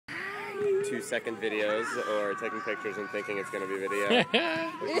2-second videos or taking pictures and thinking it's going to be video.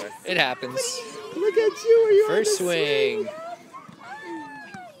 It happens. Look at you. Are you First on the swing.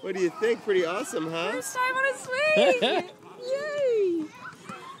 What do you think? Pretty awesome, huh? First time on a swing! Yay!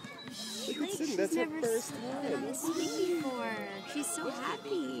 That's her first been on a swing before. She's so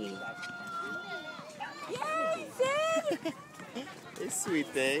happy. Yay, Sid! Hey, sweet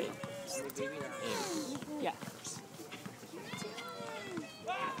thing. Yeah.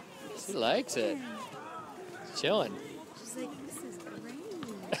 She likes it. She's chilling. She's like, this is great.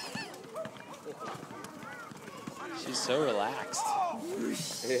 She's so relaxed.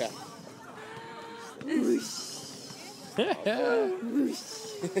 Yeah.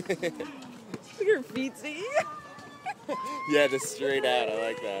 Look at her feet, see? Yeah, just straight out. I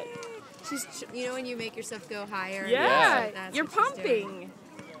like that. She's, you know when you make yourself go higher? Yeah. That's You're what she's doing. pumping.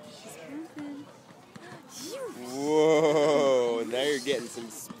 She's pumping. Whoa, now you're getting some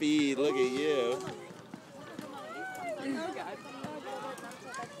speed. Look at you.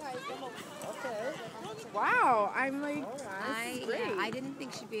 Wow, I'm like, I didn't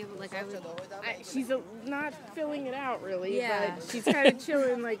think she'd be able, like, I would. she's not filling it out really, Yeah. but she's kind of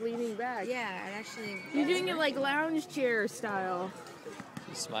chilling, like leaning back. Yeah, I actually. You're doing it like lounge chair style.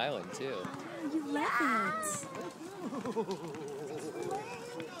 She's smiling too. You love it.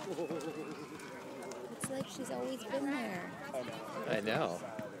 It's like she's always been there. I know.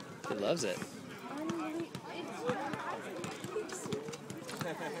 She loves it.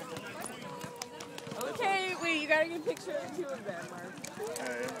 Okay, wait, you gotta get a picture of the two of them, Mark.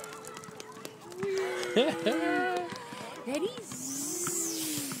 Ready?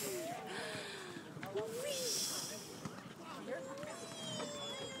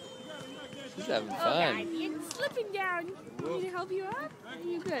 She's having Oh God, fun. you're slipping down. Need me to help you up? Are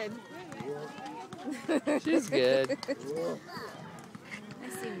you good? She's good. I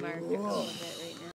see Mark a little bit.